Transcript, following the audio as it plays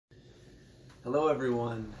Hello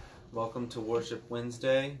everyone, welcome to Worship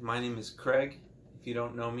Wednesday. My name is Craig, if you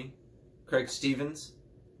don't know me. Craig Stevens,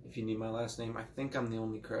 if you need my last name. I think I'm the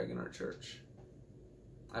only Craig in our church.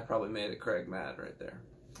 I probably made a Craig mad right there.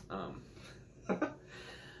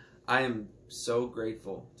 I am so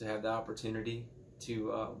grateful to have the opportunity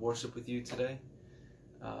to worship with you today.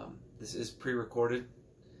 This is pre-recorded,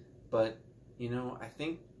 but I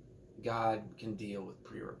think God can deal with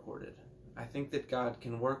pre-recorded. I think that God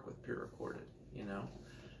can work with pre-recorded,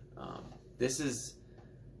 This is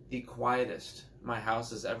the quietest my house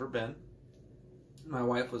has ever been. My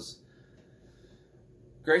wife was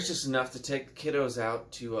gracious enough to take the kiddos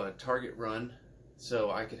out to a Target run so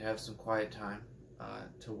I could have some quiet time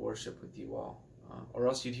to worship with you all. Or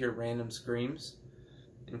else you'd hear random screams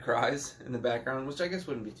and cries in the background, which I guess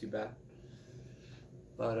wouldn't be too bad.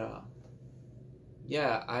 But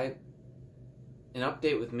an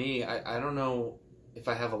update with me, I don't know if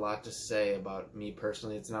I have a lot to say about me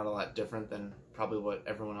personally. It's not a lot different than probably what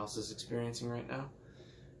everyone else is experiencing right now,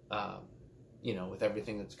 with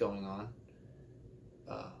everything that's going on.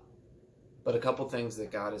 But a couple things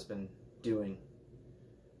that God has been doing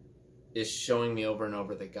is showing me over and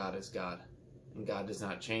over that God is God, and God does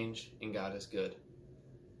not change, and God is good.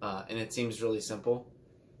 And it seems really simple,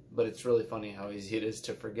 but it's really funny how easy it is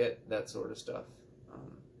to forget that sort of stuff.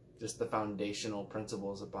 Just the foundational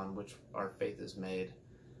principles upon which our faith is made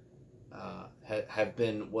have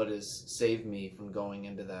been what has saved me from going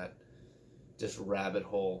into that just rabbit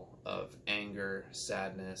hole of anger,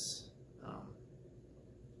 sadness,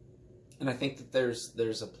 and I think that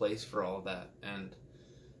there's a place for all that, and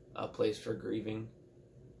a place for grieving,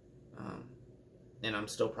 and I'm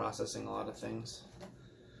still processing a lot of things,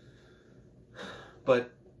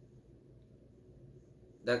 but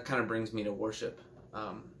that kind of brings me to worship.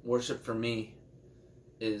 Worship for me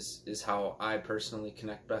is how I personally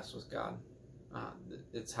connect best with God.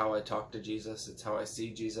 It's how I talk to Jesus. It's how I see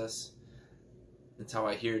Jesus. It's how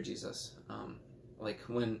I hear Jesus. Like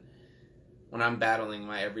when I'm battling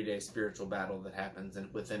my everyday spiritual battle that happens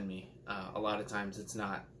within me, a lot of times it's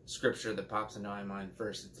not scripture that pops into my mind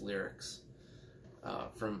first. It's lyrics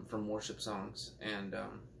from worship songs, and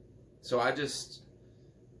so I just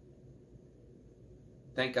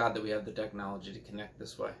thank God that we have the technology to connect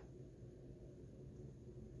this way.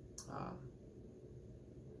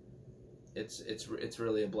 It's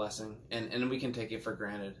really a blessing, and we can take it for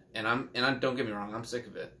granted. And I don't get me wrong, I'm sick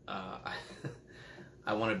of it.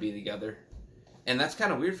 I want to be together, and that's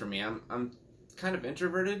kind of weird for me. I'm kind of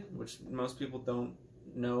introverted, which most people don't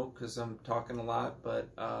know because I'm talking a lot. But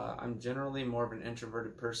I'm generally more of an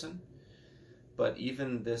introverted person. But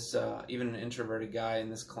even an introverted guy in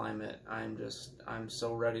this climate, I'm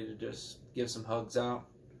so ready to just give some hugs out,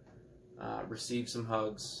 receive some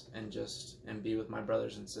hugs, and be with my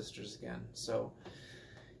brothers and sisters again. So,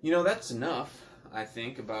 that's enough, I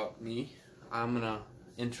think, about me. I'm gonna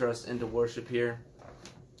intro us into worship here.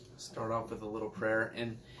 Start off with a little prayer,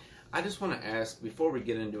 and I just want to ask before we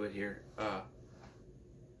get into it here.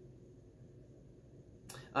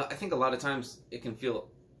 I think a lot of times it can feel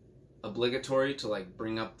obligatory to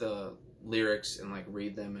bring up the lyrics and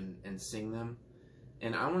read them and sing them,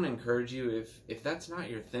 and I want to encourage you, if that's not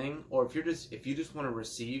your thing, or if you just want to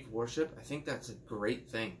receive worship, I think that's a great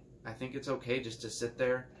thing. I think it's okay just to sit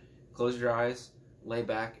there, close your eyes, lay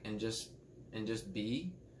back, and just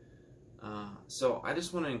be. So I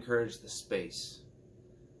just want to encourage the space,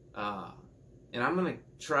 and I'm gonna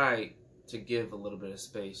try to give a little bit of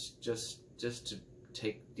space just to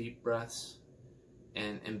take deep breaths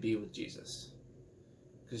and be with Jesus,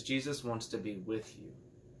 because Jesus wants to be with you.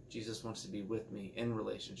 Jesus wants to be with me in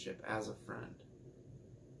relationship as a friend.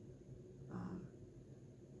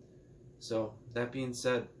 So that being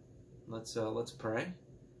said, let's pray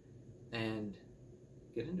and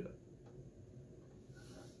get into it.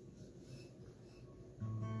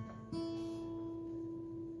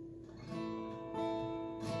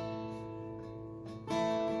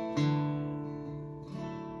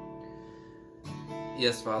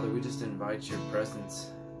 Yes, Father, we just invite your presence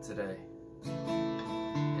today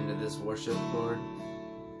into this worship, Lord.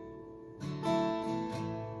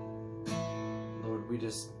 Lord, we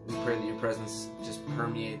pray that your presence just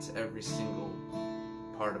permeates every single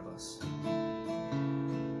part of us.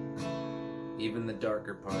 Even the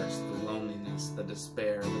darker parts, the loneliness, the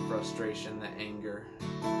despair, the frustration, the anger,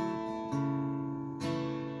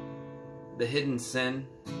 the hidden sin,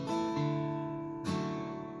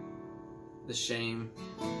 the shame.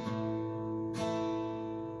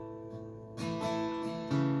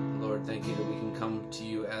 Lord, thank you that we can come to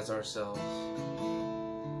you as ourselves.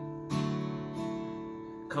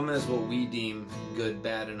 Come as what we deem good,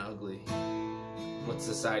 bad, and ugly. what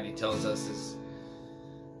society tells us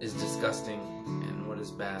is disgusting and what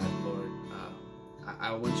is bad, Lord.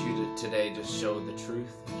 I want you to today just show the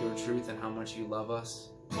truth, your truth, and how much you love us.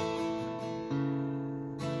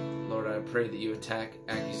 Lord, I pray that you attack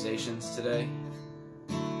accusations today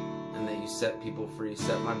and that you set people free.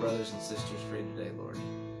 Set my brothers and sisters free today, Lord.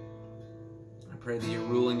 I pray that your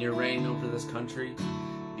rule and your reign over this country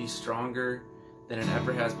be stronger than it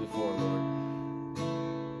ever has before, Lord.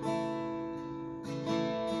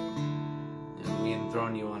 And we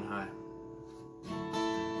enthrone you on high.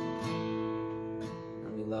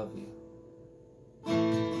 And we love you.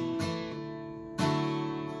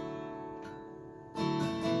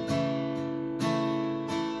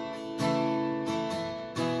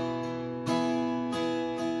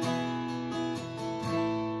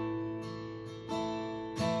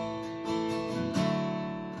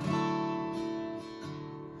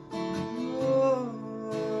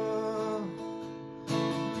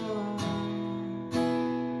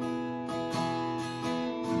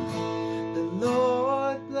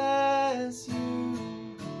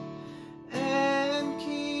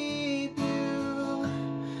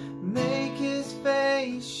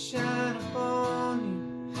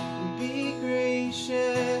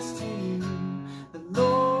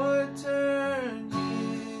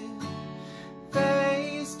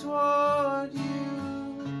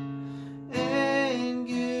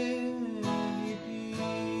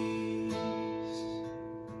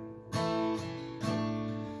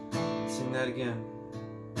 That again.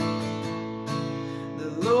 The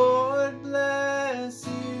Lord bless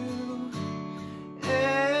you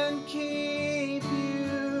and keep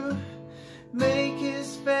you, make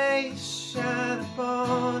his face shine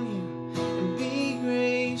upon you and be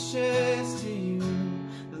gracious to you.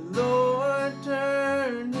 The Lord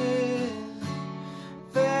turn his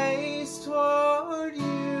face toward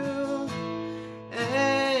you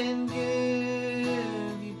and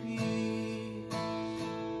give you peace.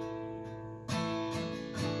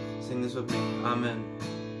 Sing this with me. Amen.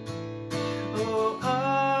 Oh,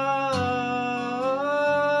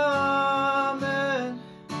 amen.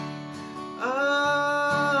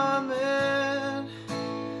 Amen.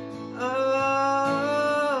 Amen.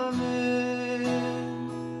 Amen.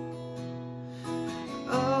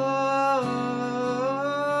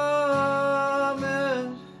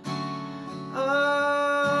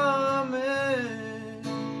 Amen.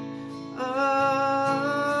 Amen.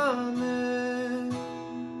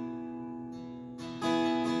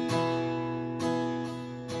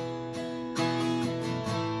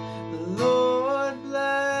 Lord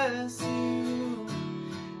bless you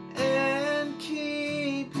and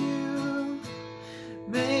keep you,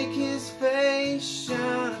 make his face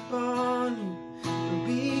shine upon you and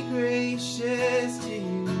be gracious to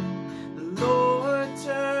you. The Lord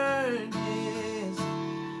turn his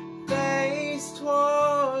face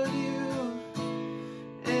toward you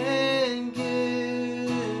and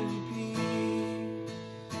give you peace.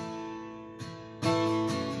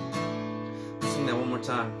 Sing that one more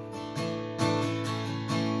time.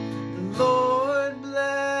 Lord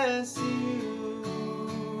bless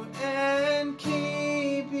you and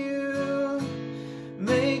keep you,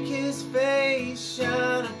 make his face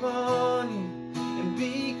shine upon you and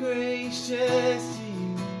be gracious to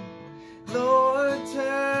you. Lord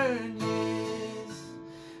turn his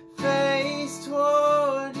face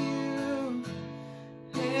toward you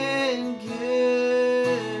and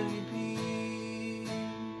give you peace.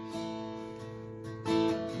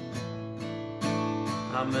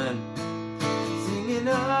 Amen. Singing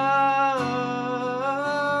amen,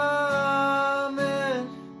 amen,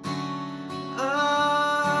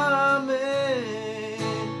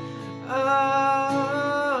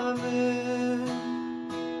 amen.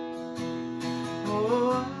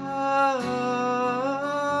 Oh,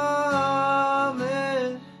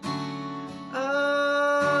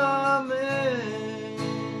 amen,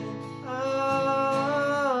 amen,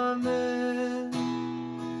 amen.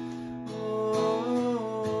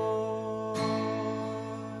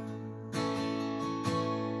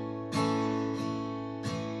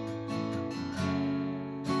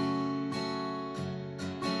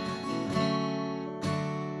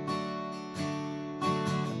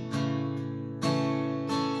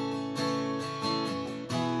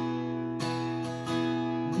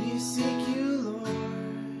 We seek you, Lord.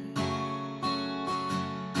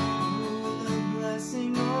 Oh, the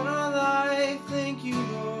blessing on our life. Thank you,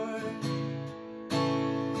 Lord.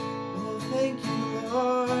 Oh, thank you,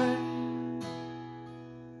 Lord.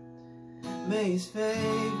 May his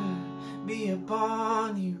favor be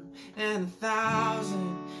upon you and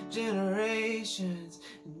 1,000 generations,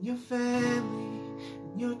 and your family,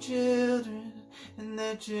 and your children, and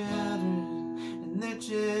their children, and their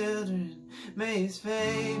children. May his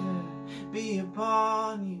favor be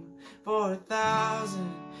upon you for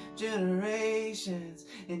 1,000 generations,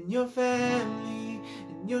 in your family,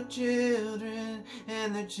 and your children,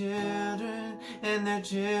 and their children, and their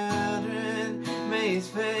children. May his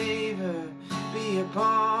favor be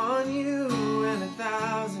upon you and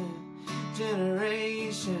 1,000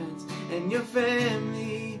 generations, and your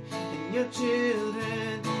family, and your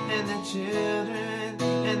children, and their children,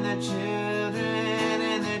 and their children,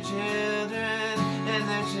 and their children, and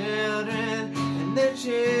their children, and their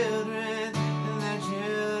children, and their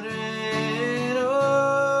children.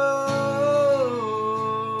 Oh,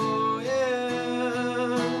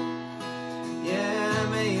 yeah. Yeah,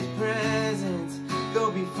 may his presence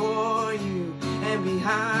go before you, and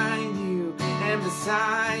behind you, and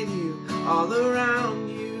beside you, all around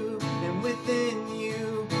you, and within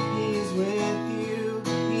you. He is with you,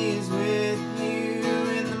 he is with you,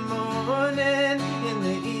 in the morning, in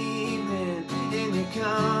the evening, in your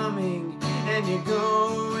coming, and you're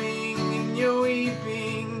going, and you're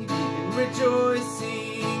weeping, and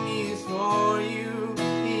rejoicing. He is for you,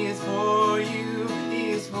 he is for you,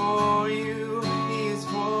 he is for you, he is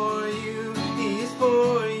for you, he is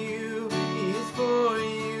for you, he is for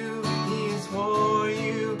you, he is for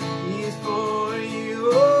you, he is for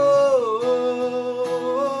you. Oh,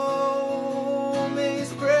 may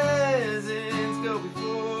his presence go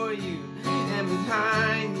before you, and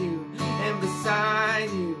behind you, and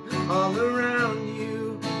beside you, all around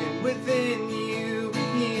you, and within you.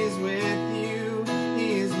 He is with you,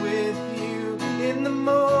 he is with you, in the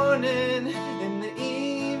morning, in the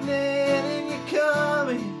evening, and you're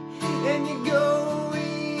coming, and you're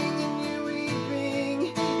going, and you're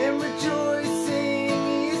weeping, and rejoicing.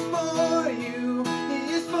 He is for you,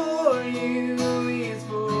 he is for you, he is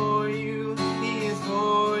for you, he is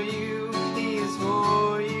for you, he is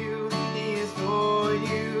for you, he is for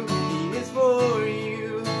you, he is for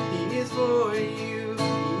you, he is for you,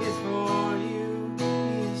 he is for you, he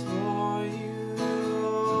is for you.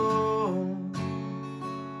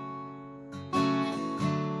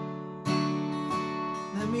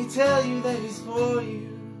 Let me tell you that he's for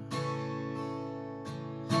you.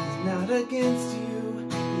 He's not against you,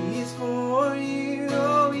 he is for you.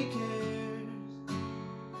 Oh, he cares.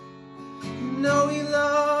 No, he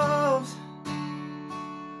loves,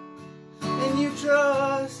 and you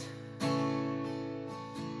trust,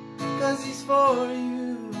 'cause he's for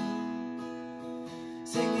you.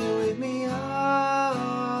 Sing it with me. Amen,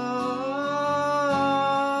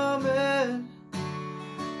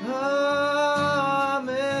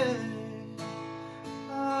 amen,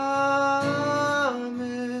 amen.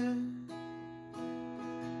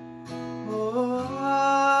 Oh,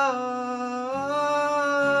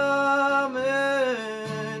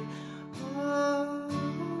 amen,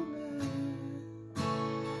 amen,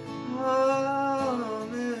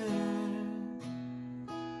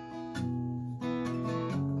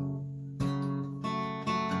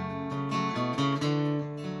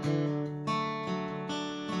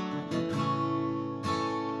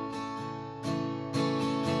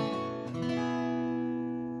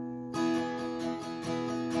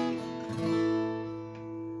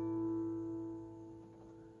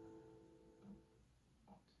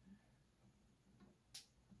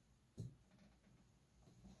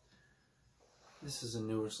 This is a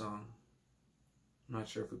newer song. I'm not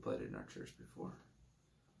sure if we played it in our church before.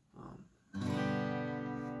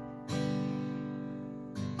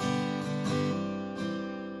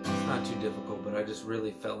 It's not too difficult, but I just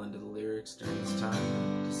really fell into the lyrics during this time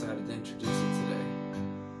and decided to introduce it today.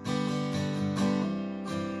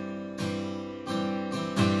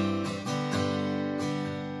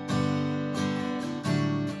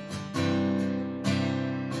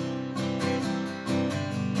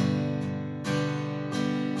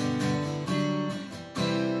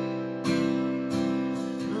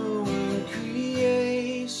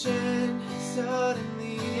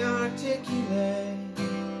 Suddenly articulate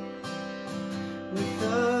with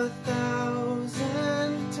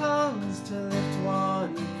 1,000 tongues to lift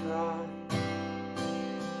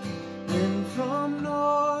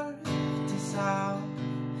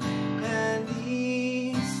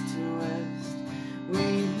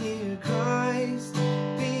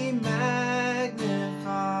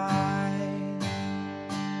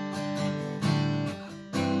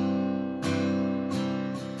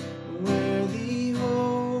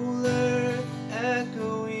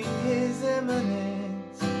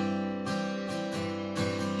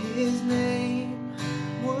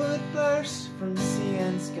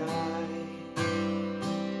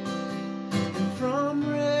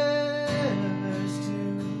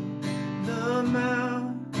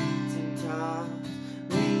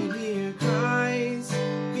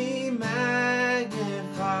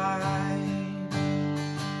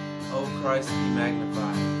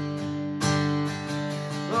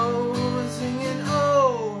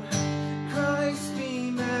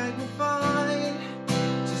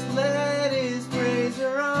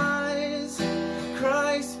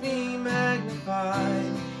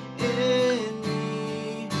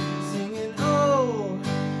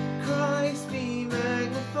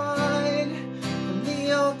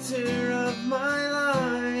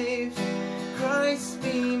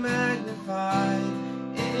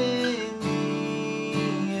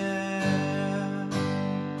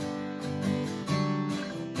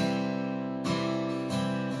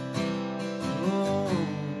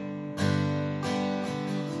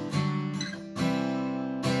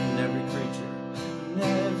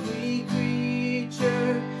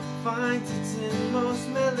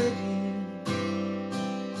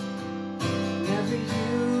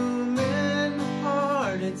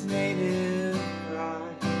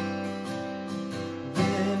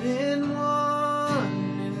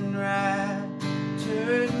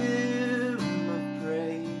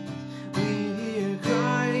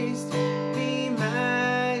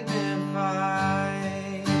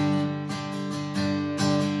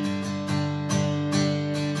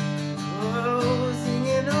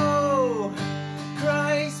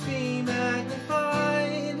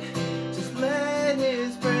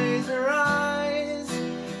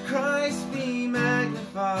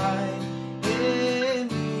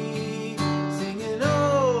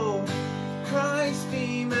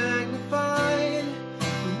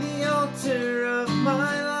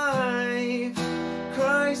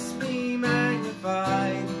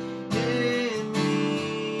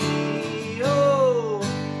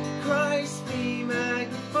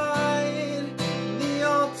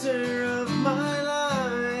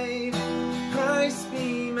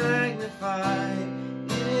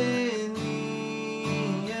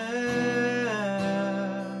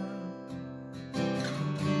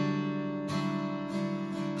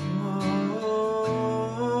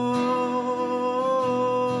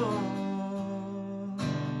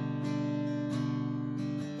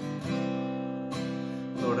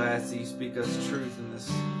speak us truth in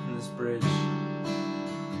this bridge.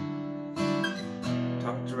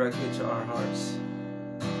 Talk directly to our hearts.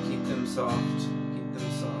 Keep them soft. Keep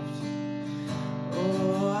them soft.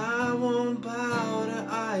 Oh, I won't bow to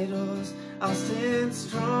idols. I'll stand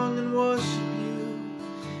strong and worship you.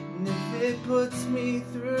 And if it puts me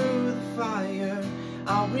through the fire,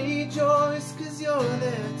 I'll rejoice 'cause you're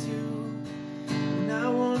there too. And I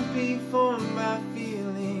won't be formed by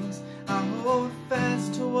feelings. I hold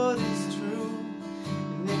fast to what is true.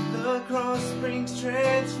 And if the cross brings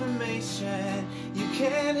transformation, you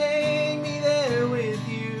can't hang me there with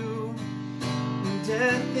you. And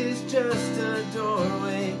death is just a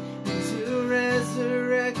doorway into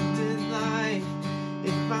resurrected life.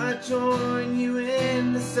 If I join you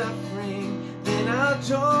in the suffering, then I'll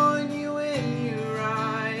join you when you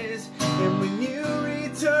rise. And when you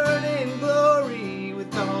return in glory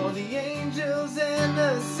with all the angels and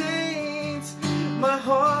the saints, my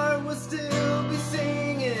heart will still be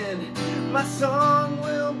singing, my song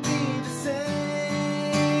will be the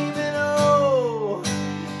same. And oh,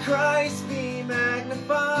 Christ be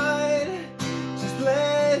magnified, just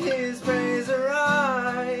let his praise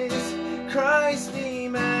arise. Christ be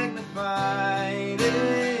magnified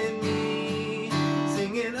in me,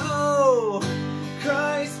 singing oh,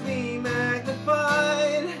 Christ be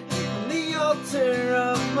magnified on the altar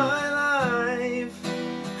of my life.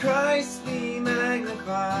 Christ be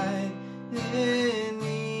magnified in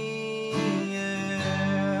me,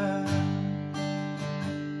 yeah.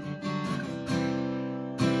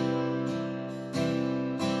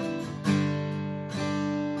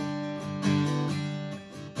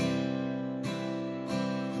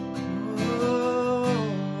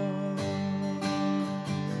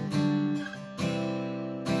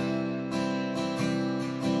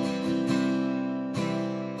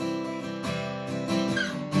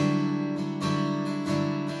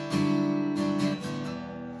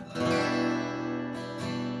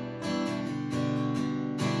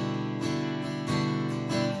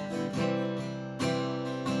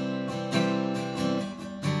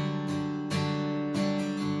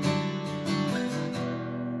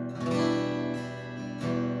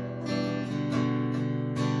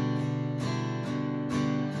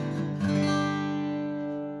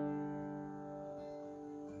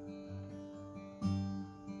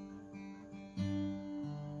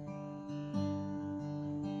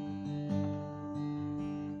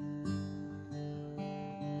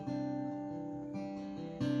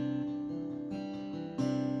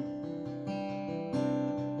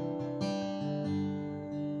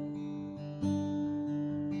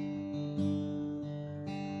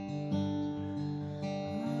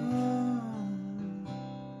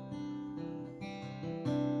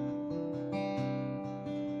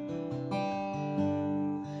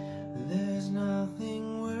 There's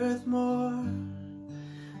nothing worth more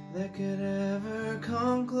that could ever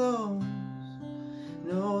come close.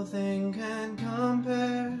 Nothing can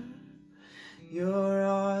compare. You're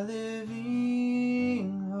our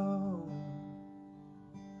living hope.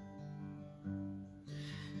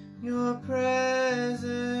 Your presence,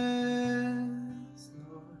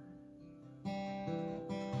 Lord.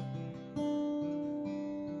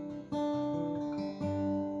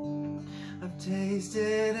 I've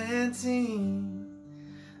tasted and seen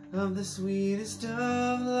of the sweetest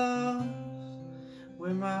of loves,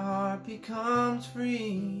 where my heart becomes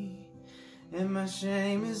free and my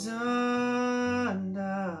shame is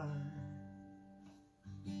undone.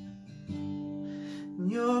 In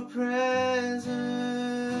your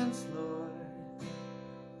presence, Lord,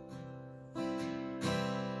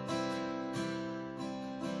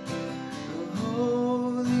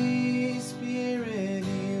 oh, Holy Spirit,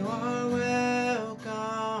 you are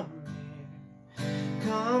welcome here.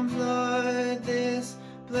 Come flood this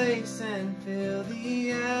place and fill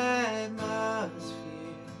the atmosphere.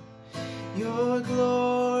 Your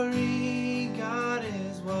glory, God,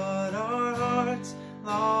 is what our hearts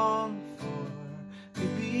long for, to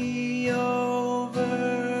be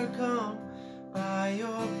overcome by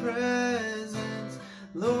your presence,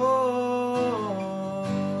 Lord.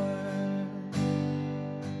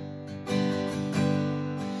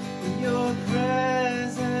 Your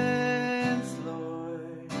presence,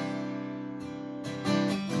 Lord.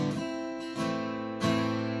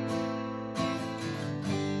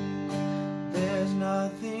 There's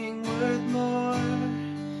nothing worth more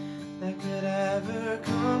that could ever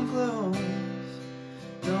come close.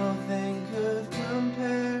 Nothing could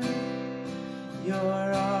compare.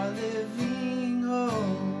 You're our living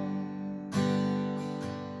hope.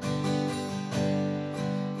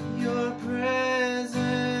 Your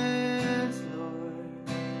presence, Lord.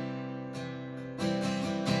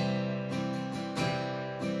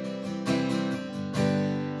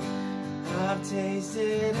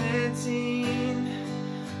 tasted and seen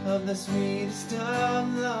of the sweetest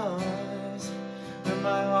of loves, when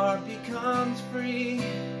my heart becomes free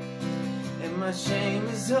and my shame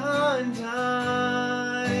is undone.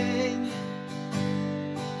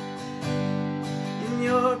 In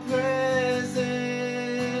your presence,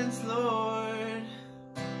 Lord,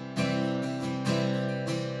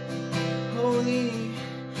 Holy,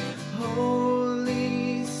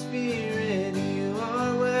 Holy Spirit, you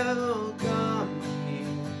are welcome here.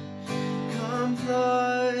 Come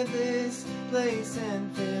flood this place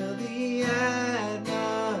and fill the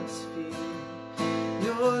atmosphere.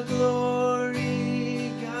 Your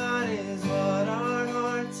glory, God, is what our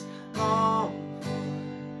hearts long for,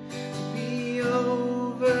 to be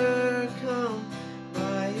overcome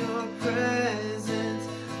by your presence,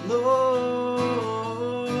 Lord.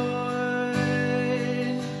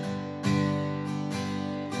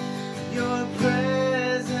 Your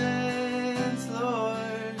presence,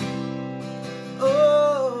 Lord.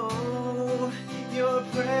 Oh, your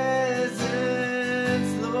presence,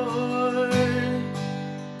 Lord.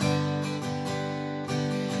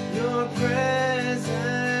 Your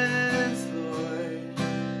presence, Lord.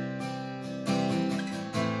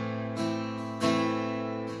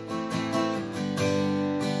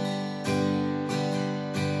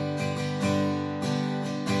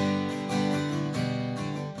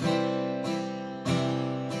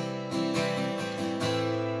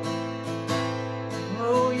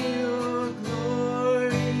 Oh, your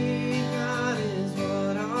glory, God, is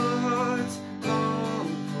what our hearts long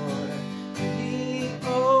for, to be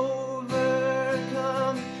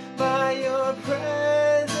overcome by your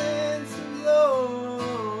presence, Lord.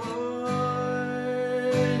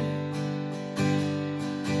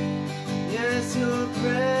 Yes, your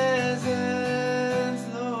presence,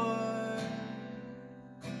 Lord.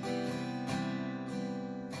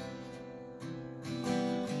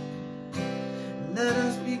 Let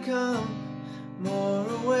us become more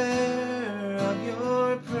aware of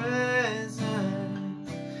your presence.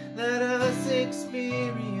 Let us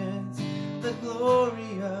experience the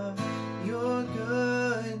glory of your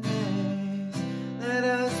goodness. Let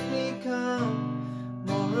us become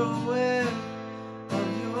more aware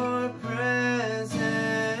of your presence.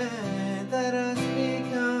 Let us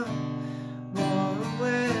become more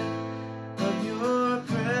aware of your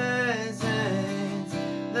presence.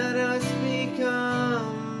 Let us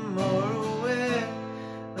become more aware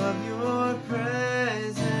of your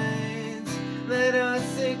presence. Let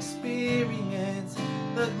us experience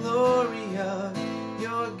the glory of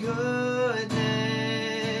your goodness.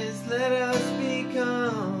 Let us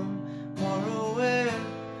become more aware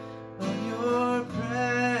of your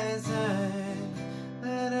presence.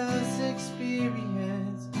 Let us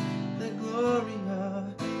experience the glory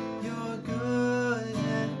of your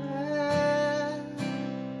goodness.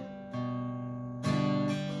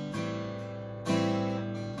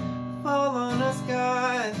 Fall on us,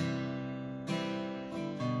 God.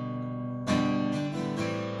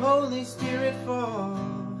 Holy Spirit, fall.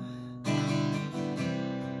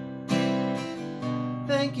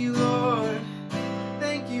 Thank you, Lord.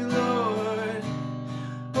 Thank you, Lord.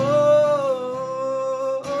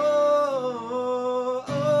 Oh, oh,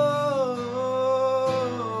 oh,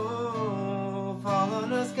 oh. Fall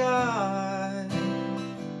on us, God.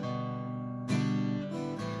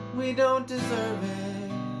 We don't deserve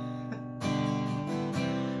it.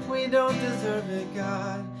 We don't deserve it,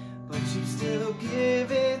 God, but you still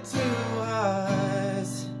give it to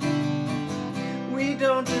us. We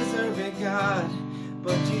don't deserve it, God,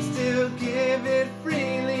 but you still give it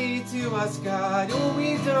freely to us, God. Oh,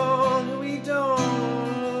 we don't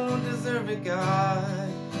deserve it,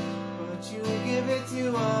 God, but you give it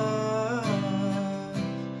to us.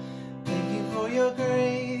 Thank you for your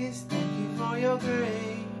grace. Thank you for your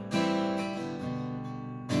grace.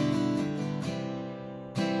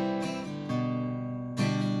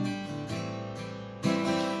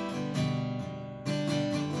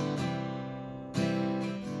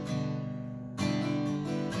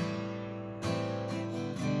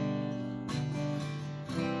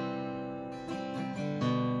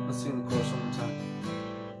 Let's sing the chorus one more time.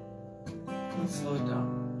 Let's slow it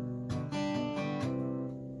down.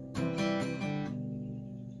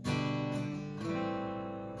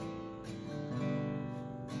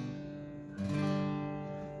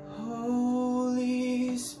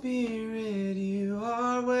 Holy Spirit, you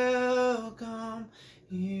are welcome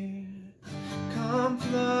here. Come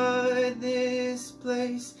flood this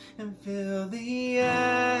place and fill the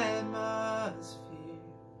atmosphere.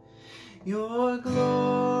 Your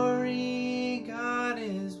glory, God,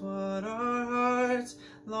 is what our hearts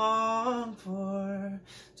long for,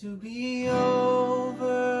 to be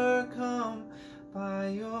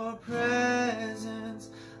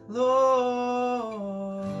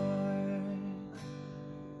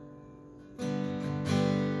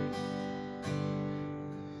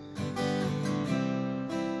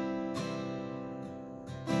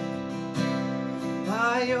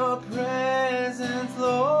by your presence,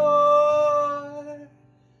 Lord.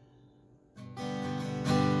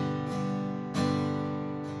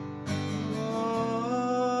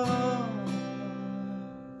 Oh.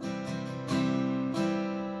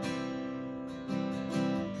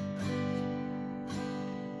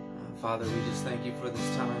 Father, we just thank you for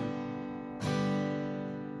this time.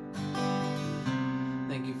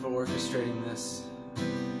 Thank you for orchestrating this.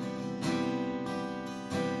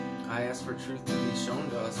 I ask for truth to be shown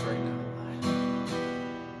to us right now, Lord.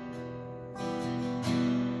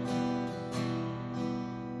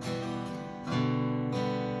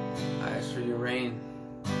 I ask for your reign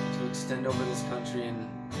to extend over this country in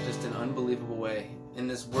just an unbelievable way, in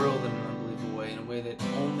this world in an unbelievable way, in a way that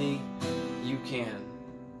only you can.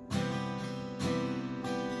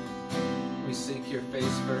 We seek your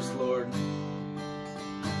face first, Lord.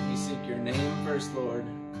 We seek your name first, Lord.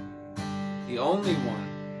 The only one